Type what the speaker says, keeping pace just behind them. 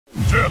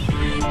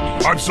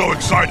I'm so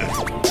excited.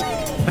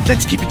 But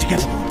let's keep it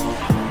together.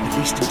 At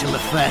least until the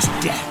first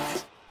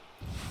death.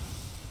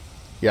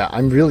 Yeah,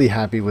 I'm really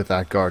happy with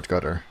that guard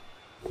cutter.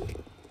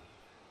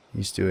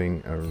 He's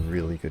doing a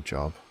really good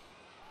job.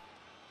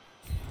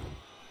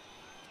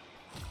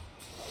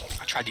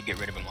 I tried to get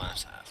rid of him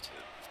last half, too.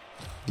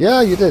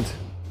 Yeah, you did.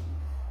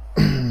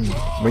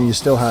 When you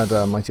still had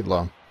Mighty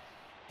Blow.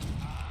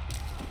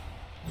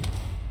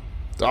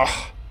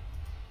 Ah,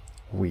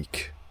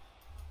 weak.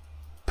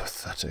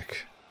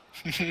 Pathetic.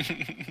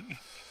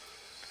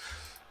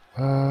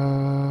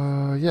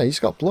 Yeah, he's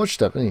got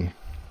Bloodstep, hasn't he?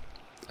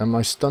 And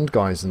my stunned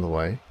guy's in the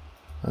way.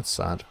 That's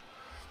sad.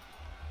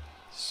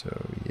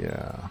 So,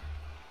 yeah.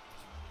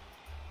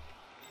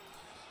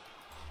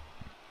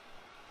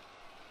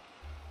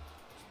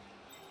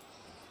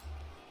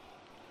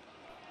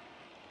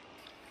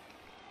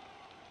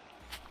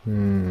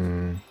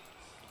 Hmm.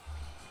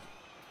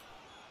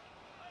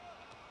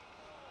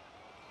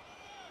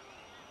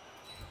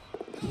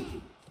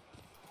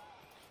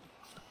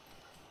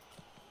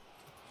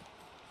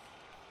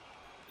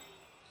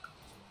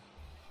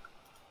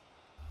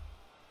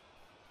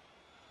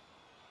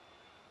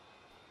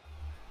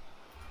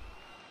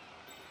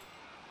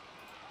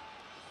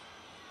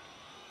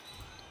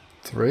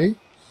 Three,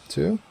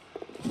 two,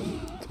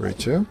 3,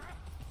 2.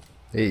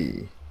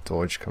 Hey,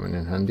 dodge coming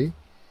in handy.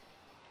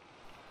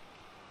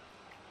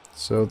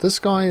 So this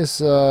guy is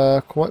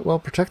quite well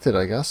protected,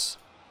 I guess.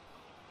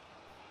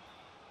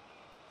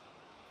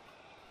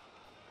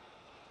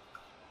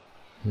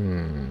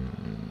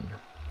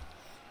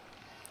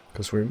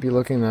 Because we'd be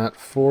looking at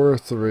 4,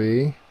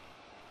 3,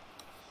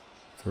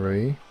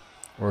 3,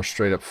 or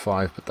straight up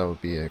 5, but that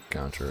would be a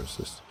counter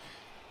assist.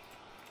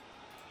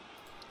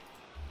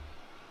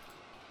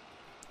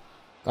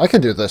 I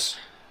can do this.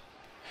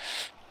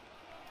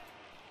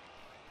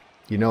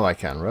 You know I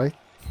can, right?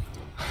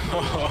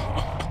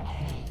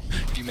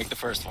 If you make the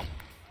first one.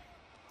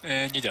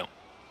 And you don't.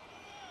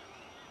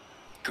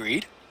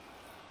 Agreed?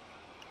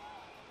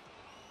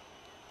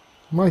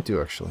 Might do,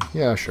 actually.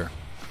 Yeah, sure.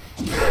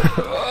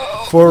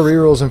 4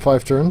 rerolls in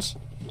 5 turns.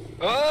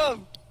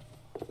 Oh!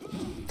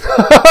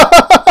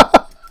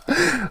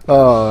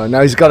 Oh,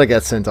 now he's got to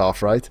get sent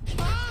off, right?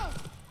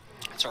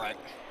 That's alright.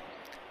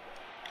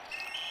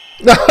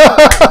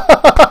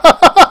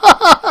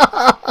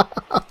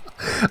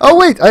 Oh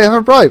wait, I have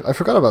a bribe. I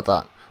forgot about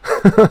that.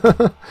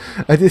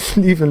 I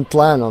didn't even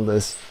plan on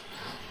this.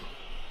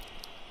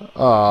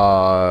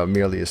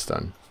 Merely a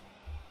stun.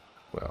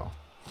 Well.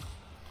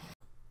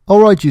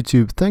 Alright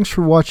YouTube, thanks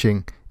for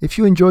watching. If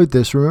you enjoyed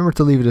this, remember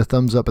to leave it a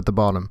thumbs up at the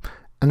bottom.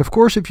 And of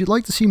course, if you'd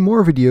like to see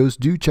more videos,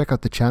 do check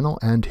out the channel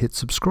and hit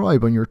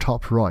subscribe on your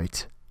top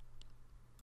right.